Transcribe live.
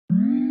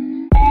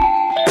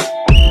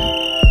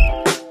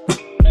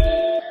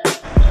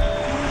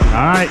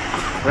All right,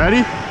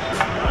 ready?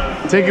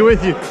 Take it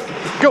with you.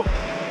 Go.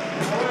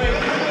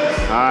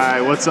 All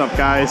right, what's up,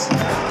 guys?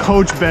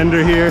 Coach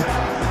Bender here.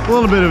 A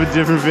little bit of a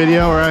different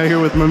video. We're out here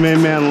with my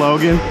main man,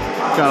 Logan.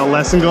 Got a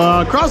lesson going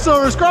on.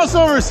 Crossovers,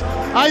 crossovers.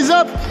 Eyes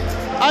up,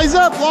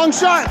 long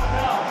shot.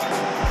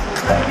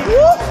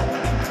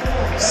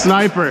 Woo.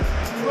 Sniper.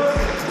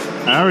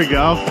 There we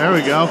go, there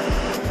we go. All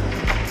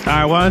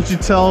right, why don't you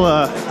tell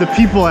the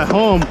people at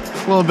home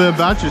a little bit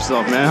about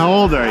yourself, man. How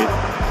old are you?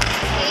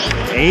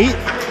 8.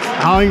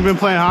 How long have you been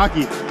playing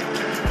hockey?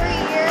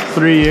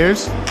 3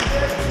 years. 3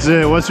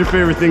 years? What's your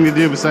favorite thing to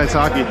do besides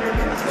hockey?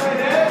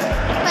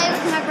 Play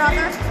with my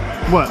brother.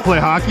 What, play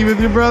hockey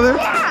with your brother?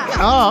 Yeah.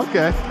 Oh,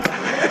 okay.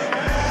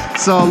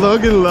 So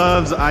Logan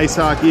loves ice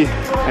hockey,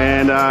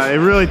 and it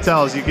really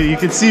tells. You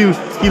can see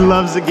he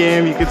loves the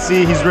game. You can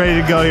see he's ready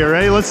to go here.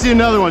 Ready? Let's see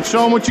another one.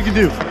 Show him what you can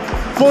do.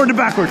 Forward to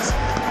backwards.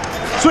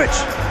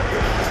 Switch.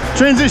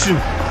 Transition.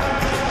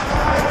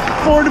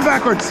 Forward to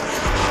backwards.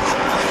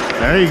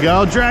 There you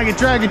go. Drag it,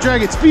 drag it,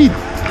 drag it. Speed.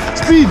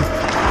 Speed.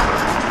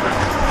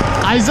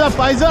 Eyes up,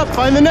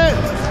 find the net.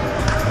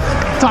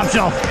 Top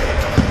shelf.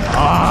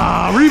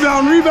 Ah,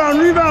 rebound, rebound,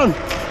 rebound.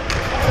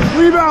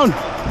 Rebound.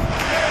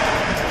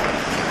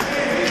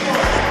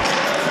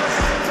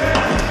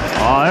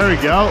 Oh, there we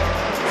go.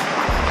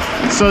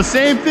 So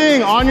same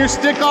thing, on your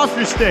stick, off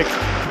your stick.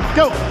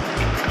 Go.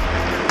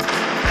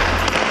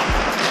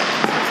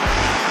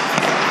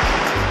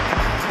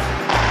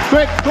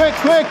 Quick, quick,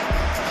 quick.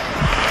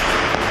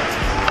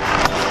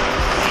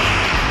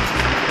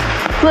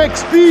 Quick,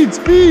 speed,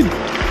 speed.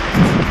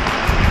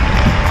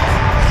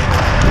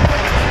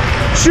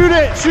 Shoot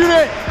it, shoot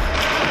it.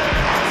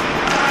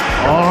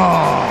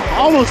 Oh,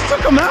 almost took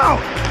him out.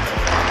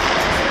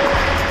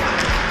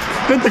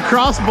 Hit the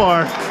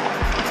crossbar.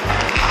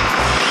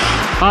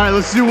 All right,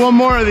 let's do one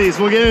more of these.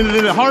 We'll get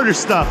into the harder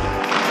stuff.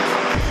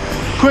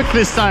 Quick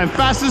this time,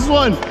 fastest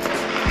one.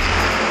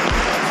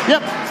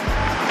 Yep.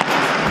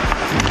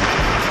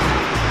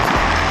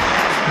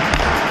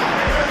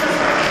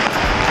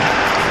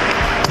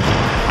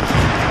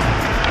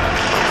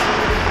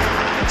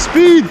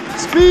 Speed,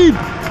 speed.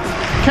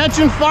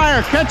 Catching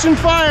fire, catching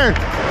fire.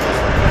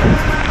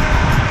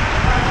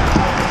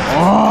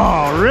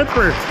 Oh,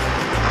 ripper.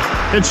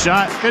 Good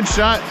shot, good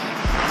shot.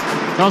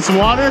 Want some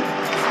water?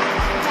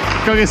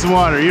 Go get some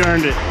water, you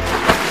earned it.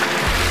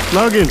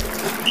 Logan,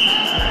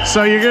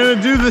 so you're gonna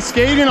do the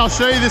skating. I'll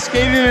show you the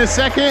skating in a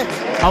second.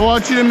 I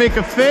want you to make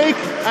a fake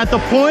at the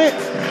point,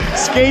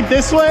 skate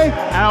this way,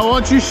 and I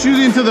want you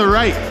shooting to the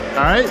right,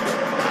 all right?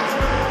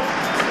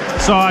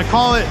 So I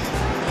call it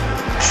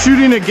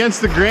shooting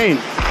against the grain.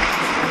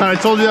 I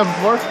told you that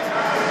before?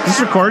 Is this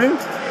recording?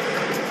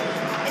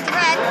 It's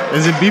red.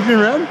 Is it beeping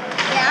red?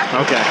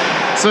 Yeah. Okay.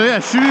 So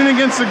yeah, shooting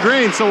against the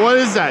grain. So what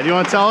is that? You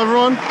want to tell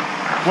everyone?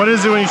 What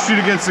is it when you shoot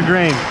against the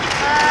grain? Against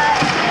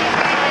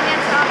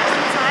the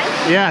opposite side.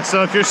 Yeah,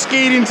 so if you're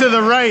skating to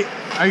the right,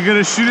 are you going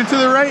to shoot it to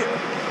the right? No.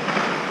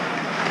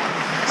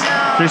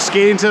 If you're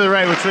skating to the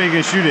right, which way are you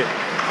going to shoot it?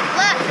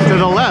 Left. To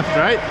the left,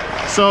 right?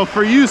 So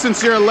for you,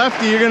 since you're a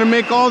lefty, you're going to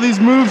make all these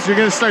moves. You're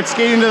going to start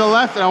skating to the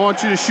left, and I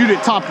want you to shoot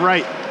it top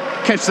right.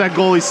 Catch that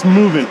goalie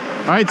moving.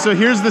 All right, so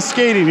here's the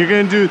skating. You're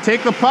going to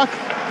take the puck,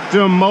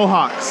 do a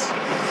Mohawks.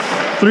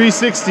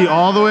 360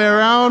 all the way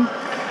around,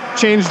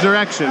 change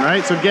direction,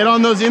 right? So get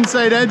on those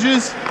inside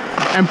edges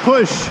and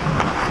push.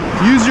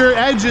 Use your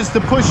edges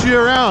to push you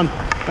around.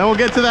 Then we'll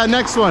get to that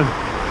next one.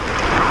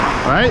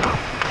 All right?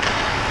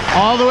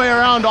 All the way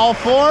around, all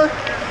 4.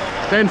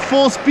 Then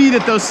full speed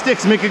at those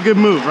sticks, make a good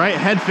move, right?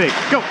 Head fake,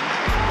 go.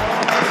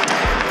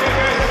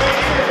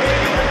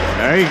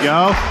 There you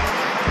go.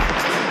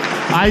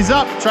 Eyes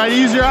up, try to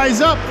use your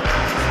eyes up.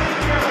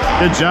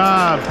 Good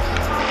job.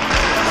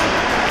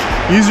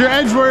 Use your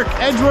edge work,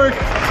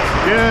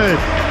 good.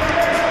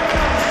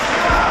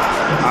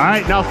 All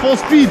right, now full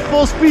speed,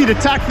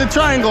 attack the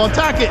triangle,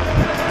 attack it.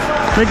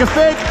 Make a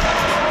fake.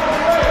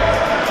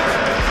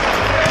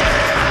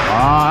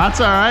 Oh,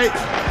 that's all right.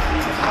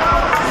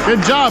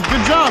 Good job,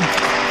 good job.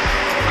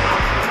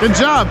 Good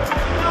job.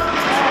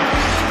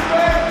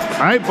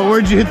 All right, but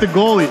where'd you hit the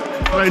goalie?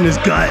 Right in his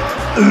gut.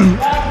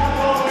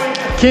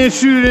 Can't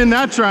shoot it in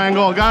that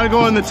triangle, gotta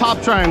go in the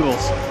top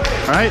triangles.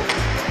 All right,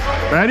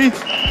 ready?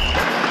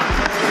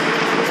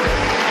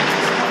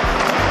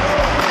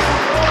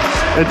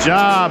 Good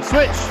job,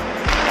 switch.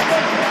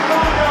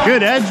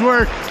 Good edge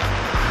work.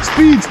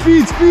 Speed,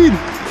 speed, speed.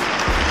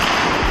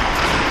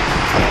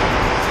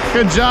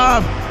 Good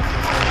job.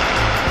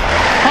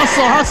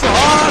 Hustle, hustle.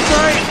 Oh, that's all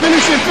right.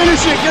 Finish it,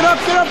 finish it. Get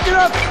up, get up, get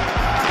up.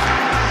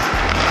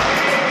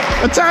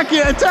 Attack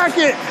it, attack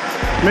it.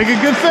 Make a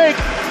good fake.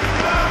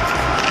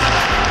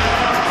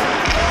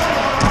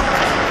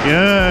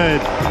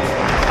 Good.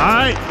 All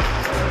right.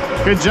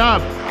 Good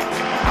job.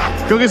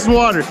 Go get some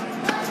water.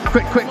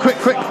 Quick, quick, quick,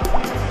 quick.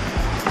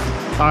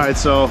 All right,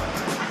 so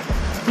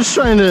just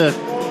trying to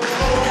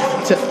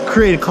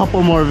create a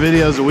couple more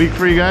videos a week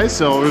for you guys.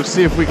 So we'll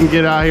see if we can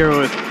get out here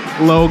with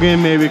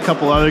Logan, maybe a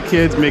couple other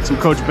kids, make some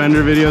Coach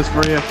Bender videos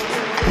for you.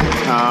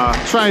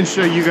 Try and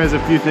show you guys a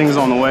few things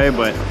on the way,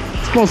 but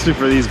it's mostly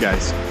for these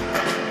guys.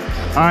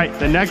 All right,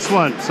 the next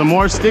one, some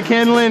more stick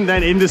handling,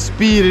 then into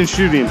speed and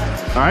shooting.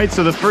 All right,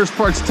 so the first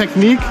part's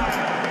technique.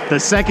 The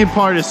second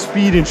part is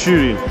speed and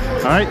shooting.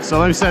 All right, so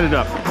let me set it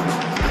up.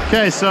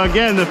 Okay, so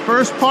again, the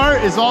first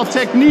part is all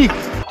technique.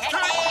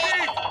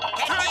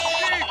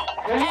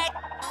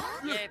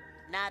 You're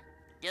not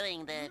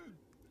doing the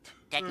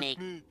technique.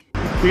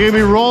 You're gonna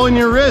be rolling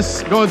your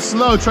wrists, going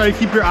slow. Try to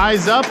keep your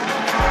eyes up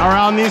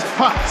around these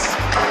pucks.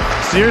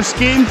 So you're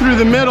skating through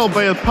the middle,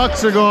 but the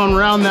pucks are going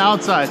around the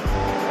outside.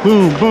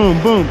 Boom,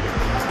 boom, boom.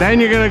 Then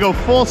you're gonna go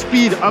full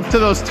speed up to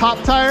those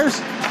top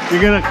tires.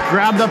 You're gonna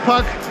grab the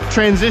puck,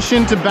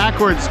 transition to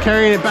backwards,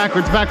 carrying it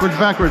backwards, backwards,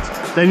 backwards.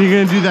 Then you're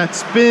gonna do that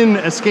spin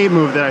escape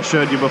move that I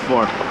showed you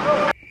before.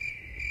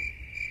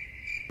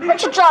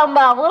 What you talking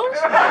about, Willis?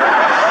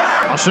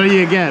 I'll show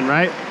you again,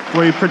 right?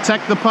 Where you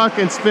protect the puck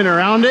and spin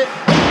around it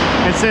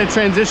instead of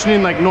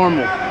transitioning like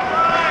normal.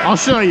 I'll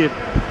show you.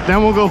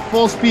 Then we'll go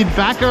full speed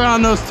back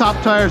around those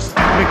top tires,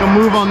 make a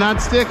move on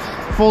that stick,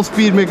 full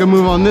speed, make a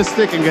move on this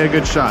stick and get a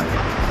good shot.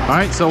 All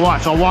right, so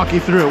watch, I'll walk you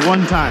through it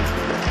one time,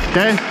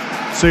 okay?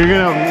 So you're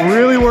gonna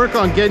really work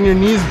on getting your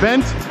knees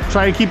bent,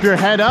 try to keep your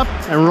head up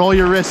and roll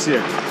your wrists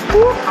here.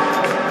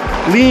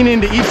 Lean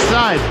into each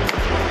side.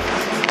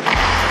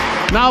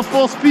 Now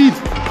full speed.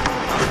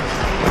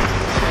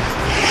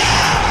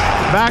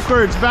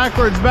 Backwards,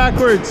 backwards,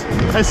 backwards.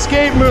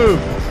 Escape move.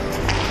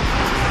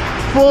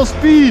 Full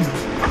speed.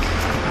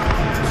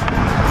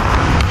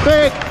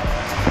 Fake.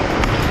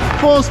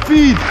 Full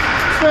speed.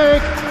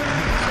 Fake.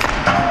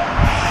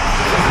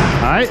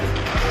 All right,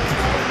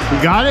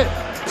 you got it?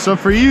 So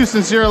for you,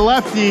 since you're a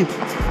lefty,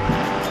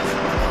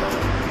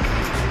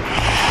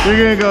 you're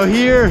gonna go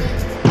here,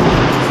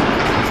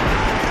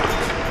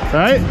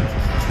 right?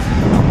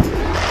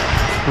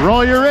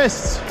 Roll your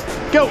wrists,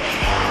 go.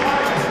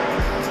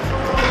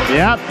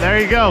 Yep, there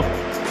you go.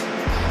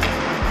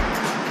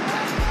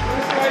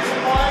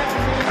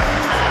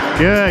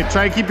 Good,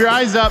 try to keep your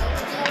eyes up.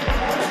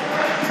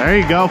 There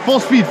you go, full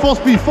speed, full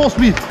speed, full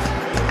speed.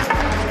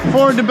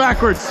 Forward to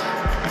backwards.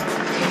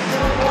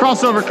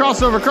 Crossover,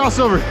 crossover,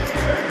 crossover.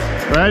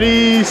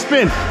 Ready,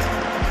 spin.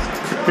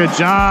 Good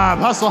job.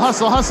 Hustle,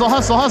 hustle, hustle,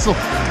 hustle, hustle.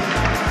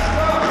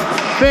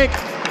 Fake.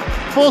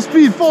 Full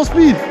speed, full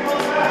speed.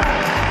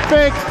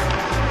 Fake.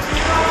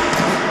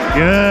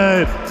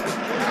 Good.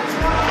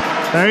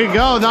 There you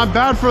go. Not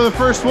bad for the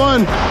first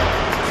one.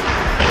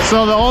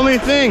 So the only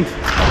thing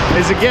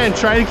is, again,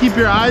 try to keep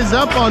your eyes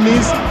up on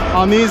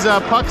these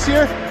pucks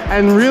here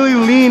and really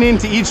lean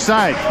into each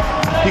side.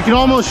 You can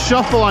almost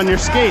shuffle on your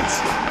skates,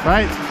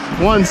 right?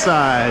 One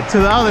side to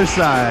the other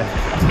side,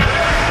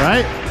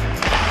 right?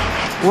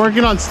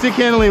 Working on stick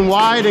handling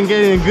wide and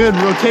getting a good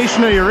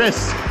rotation of your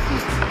wrists.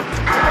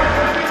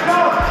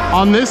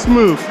 On this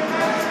move,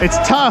 it's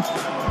tough,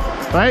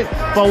 right?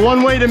 But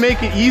one way to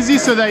make it easy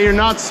so that you're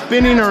not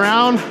spinning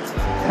around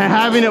and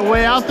having it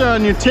way out there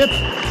on your tip,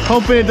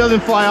 hoping it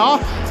doesn't fly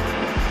off,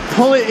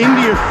 pull it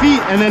into your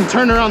feet and then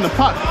turn around the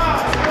puck,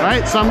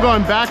 right? So I'm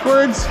going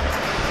backwards.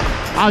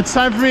 It's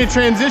time for me to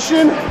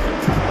transition.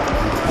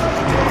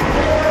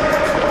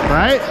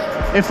 Right?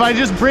 If I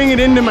just bring it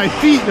into my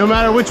feet, no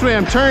matter which way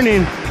I'm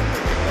turning,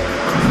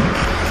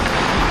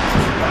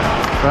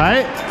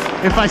 right?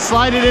 If I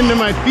slide it into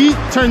my feet,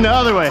 turn the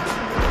other way.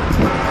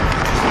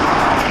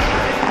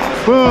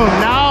 Boom,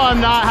 now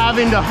I'm not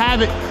having to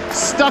have it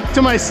stuck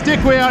to my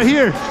stick way out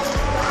here.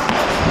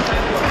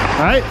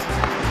 Right?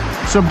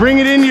 So bring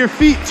it into your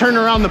feet, turn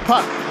around the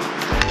puck.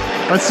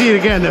 Let's see it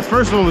again. The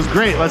first one was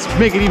great. Let's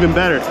make it even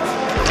better.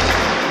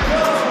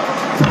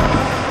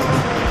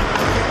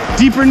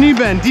 Deeper knee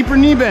bend, deeper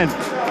knee bend.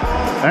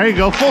 There you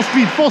go, full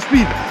speed, full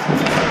speed.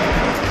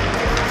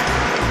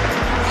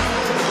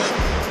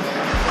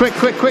 Quick,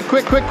 quick, quick,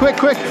 quick, quick, quick,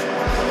 quick.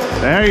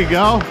 There you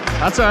go.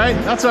 That's all right,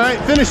 that's all right.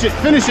 Finish it,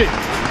 finish it.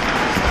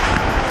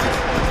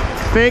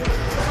 Fake.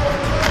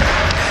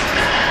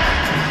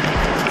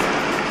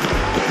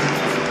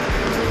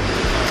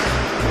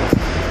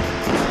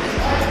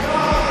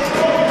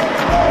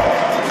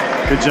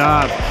 Good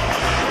job.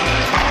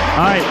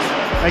 All right.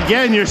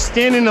 Again, you're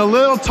standing a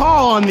little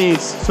tall on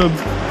these, so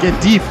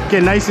get deep,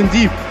 get nice and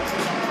deep.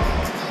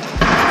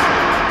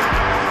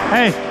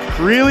 Hey,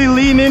 really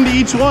lean into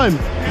each one.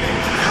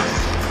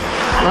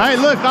 Right,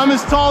 look, I'm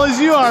as tall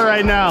as you are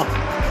right now.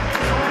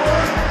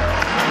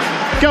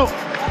 Go.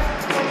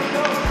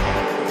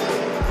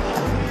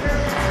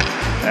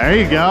 There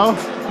you go.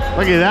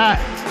 Look at that.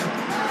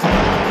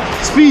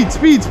 Speed,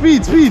 speed,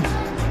 speed, speed.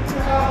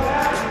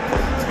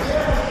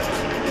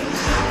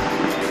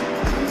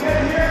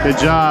 Good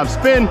job,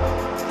 spin.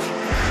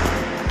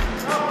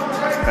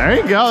 There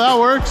you go, that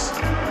works.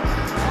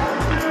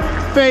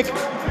 Fake.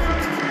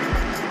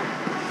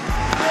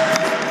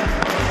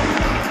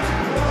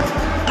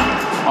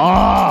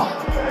 Oh.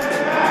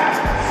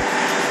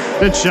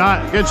 Good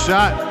shot, good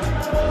shot.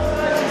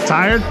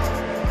 Tired?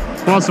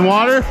 Want some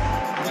water?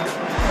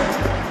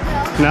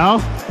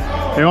 No?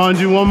 You want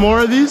to do one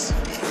more of these?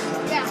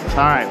 Yeah. All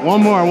right,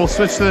 one more, we'll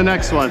switch to the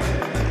next one.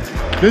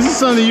 This is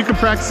something you can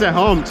practice at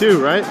home too,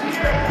 right?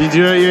 You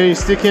do any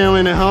stick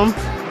handling at home?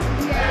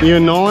 You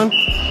and Nolan?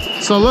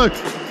 So look,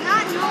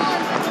 Not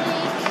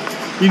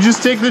Nolan, please. you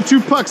just take the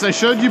 2 pucks I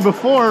showed you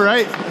before,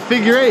 right?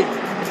 Figure 8.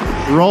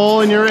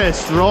 Roll in your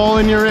wrist, roll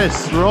in your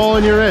wrist, roll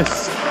in your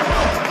wrist.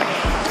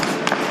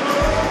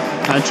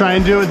 And try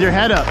and do it with your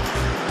head up.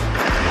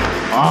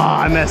 Oh,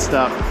 I messed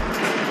up.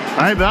 All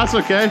right, but that's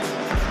okay.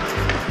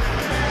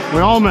 We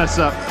all mess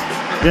up.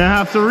 You're gonna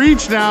have to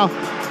reach now.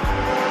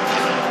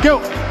 Go.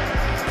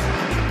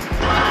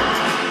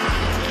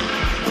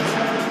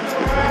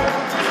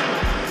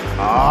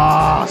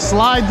 Ah,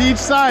 slide to each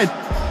side.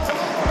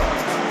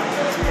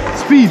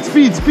 Speed,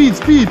 speed, speed,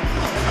 speed.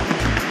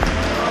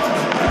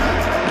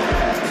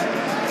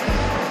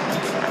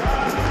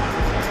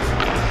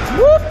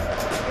 Whoop.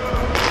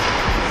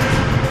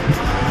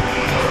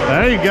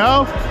 There you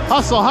go.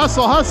 Hustle,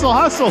 hustle, hustle,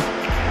 hustle.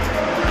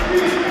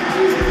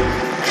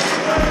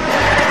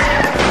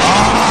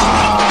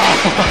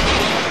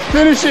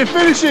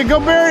 Finish it, go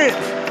bury it.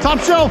 Top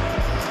shelf.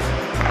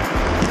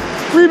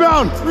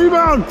 Rebound,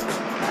 rebound.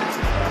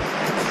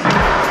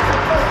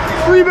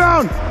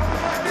 Rebound.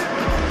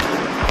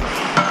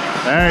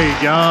 There you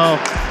go.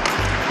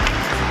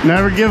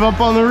 Never give up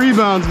on the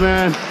rebounds,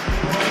 man.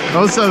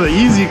 Those are the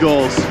easy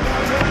goals.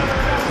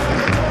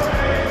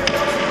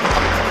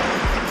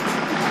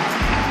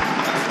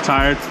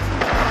 Tired?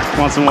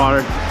 Want some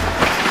water?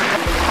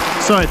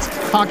 So it's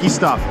hockey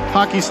stop,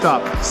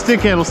 stick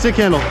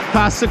handle,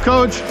 pass to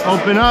coach,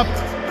 open up,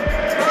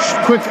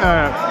 quick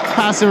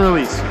pass and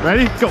release.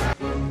 Ready? Go.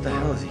 What the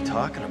hell is he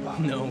talking about?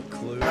 No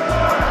clue.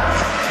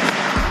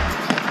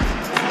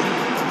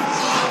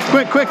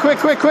 Quick, quick, quick,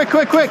 quick, quick,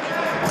 quick, quick.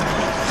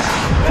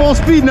 Full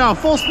speed now,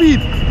 full speed.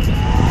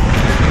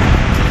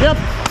 Yep.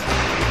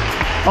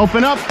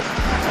 Open up.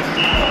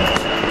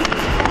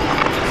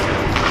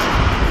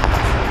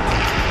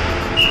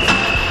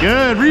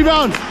 Good,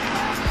 rebound.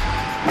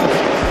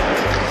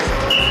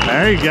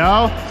 There you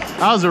go.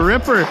 That was a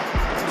ripper.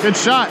 Good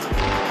shot.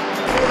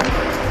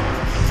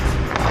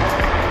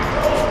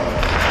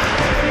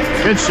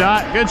 Good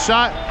shot, good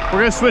shot. We're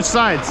gonna switch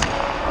sides.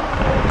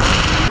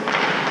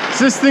 Is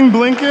this thing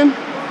blinking?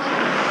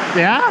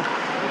 Yeah?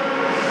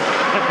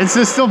 Is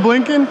this still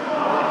blinking?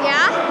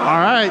 Yeah? All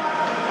right.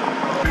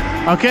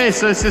 Okay,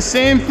 so it's the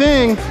same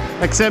thing,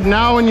 except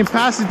now when you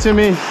pass it to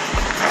me,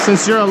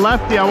 since you're a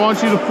lefty, I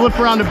want you to flip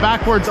around and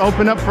backwards,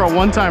 open up for a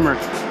one-timer.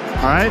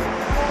 All right?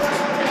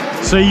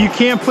 So you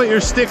can't put your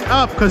stick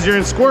up because you're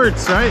in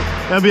squirts, right?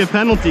 That'll be a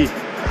penalty.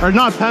 Or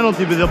not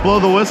penalty, but they'll blow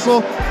the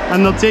whistle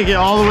and they'll take it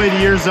all the way to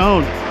your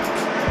zone.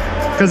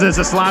 Because it's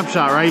a slap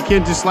shot, right? You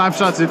can't do slap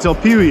shots until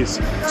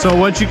peewees. So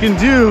what you can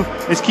do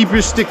is keep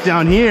your stick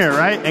down here,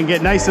 right? And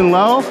get nice and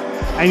low,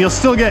 and you'll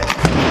still get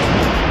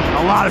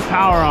a lot of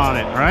power on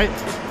it, right?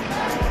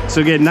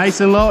 So get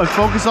nice and low and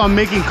focus on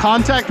making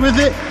contact with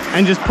it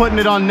and just putting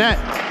it on net.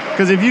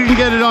 Because if you can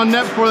get it on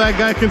net before that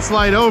guy can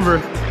slide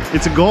over,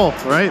 it's a goal,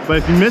 right? But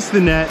if you miss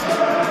the net,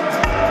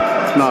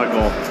 it's not a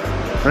goal.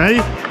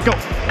 Ready? Go.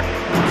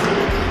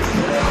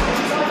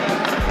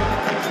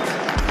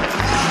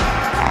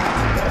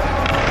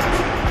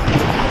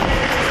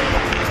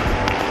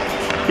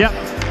 Yep.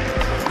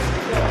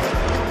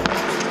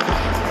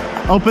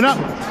 Open up.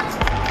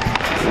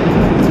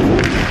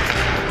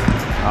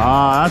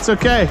 Ah, that's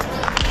okay.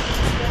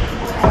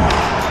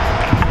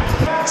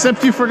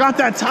 Except you forgot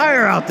that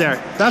tire out there.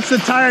 That's the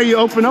tire you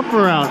open up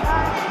around.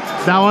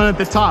 That one at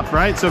the top,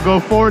 right? So go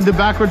forward to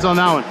backwards on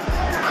that one.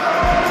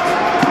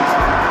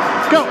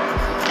 Go.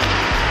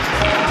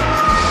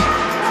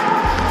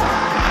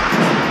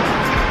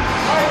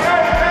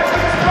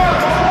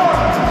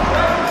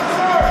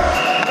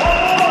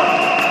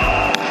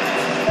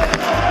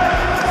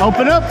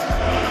 Open up.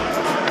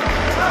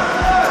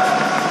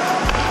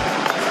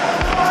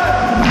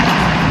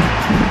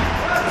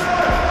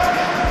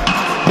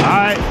 All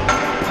right.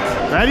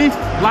 Ready?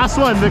 Last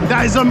one. The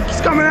guy's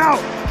he's coming out.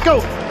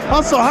 Go.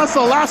 Hustle,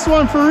 hustle. Last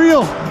one for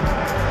real.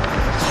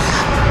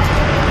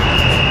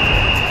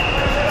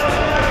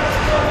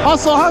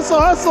 Hustle, hustle,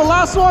 hustle.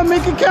 Last one.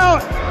 Make it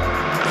count.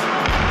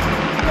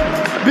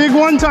 Big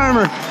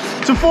one-timer.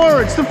 To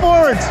forwards, to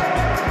forwards.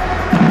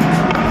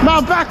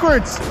 Now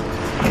backwards.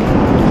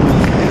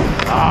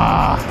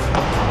 Ah.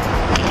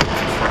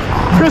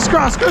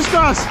 Crisscross,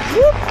 crisscross.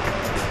 Whoop.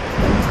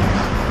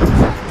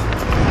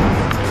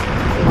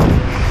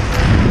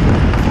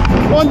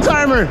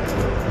 One-timer.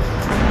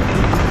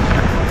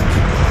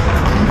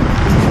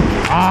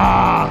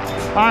 Ah.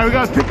 All right, we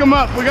gotta pick him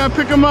up. We gotta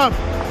pick him up.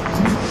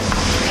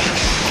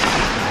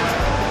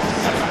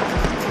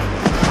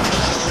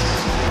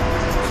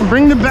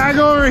 Bring the bag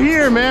over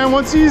here, man.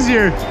 What's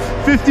easier?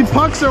 50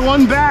 pucks or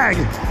one bag?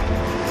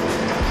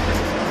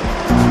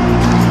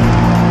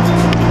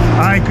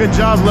 All right, good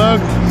job,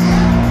 Lug.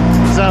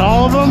 Is that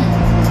all of them?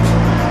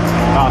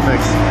 Oh,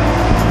 thanks.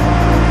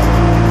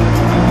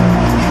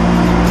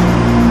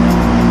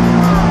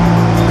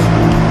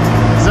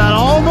 Is that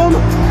all of them?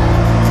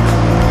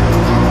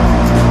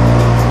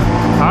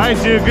 All right,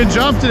 dude, good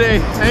job today.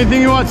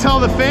 Anything you want to tell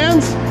the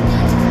fans?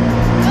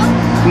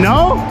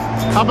 No?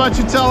 How about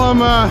you tell them,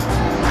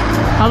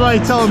 how about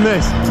you tell them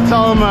this?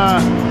 Tell them,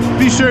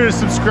 be sure to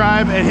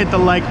subscribe and hit the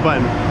like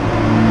button.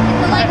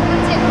 Hit the like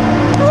button.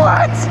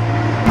 What?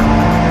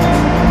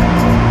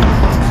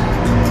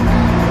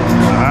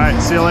 All right,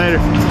 see you later.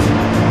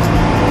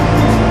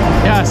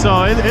 Yeah,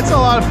 so it's a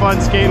lot of fun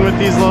skating with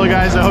these little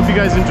guys. I hope you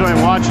guys enjoy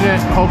watching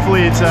it.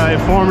 Hopefully it's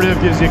informative,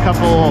 gives you a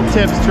couple little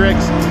tips,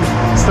 tricks,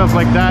 stuff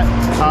like that.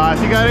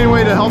 If you got any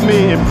way to help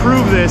me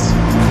improve this,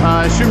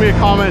 shoot me a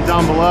comment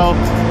down below.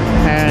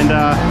 And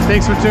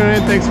thanks for tuning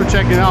in, thanks for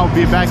checking out. I'll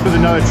be back with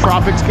another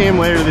Tropics game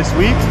later this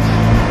week.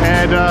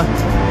 And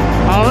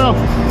I don't know,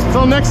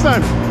 until next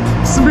time,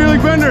 it's the Beer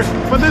League Bender,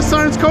 but this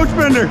time it's Coach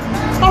Bender.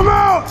 I'm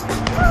out!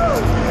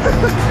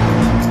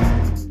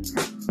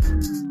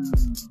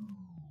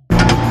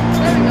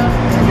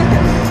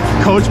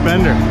 Coach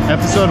Bender,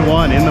 episode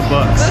 1 in the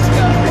books. Let's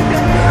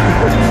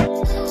go.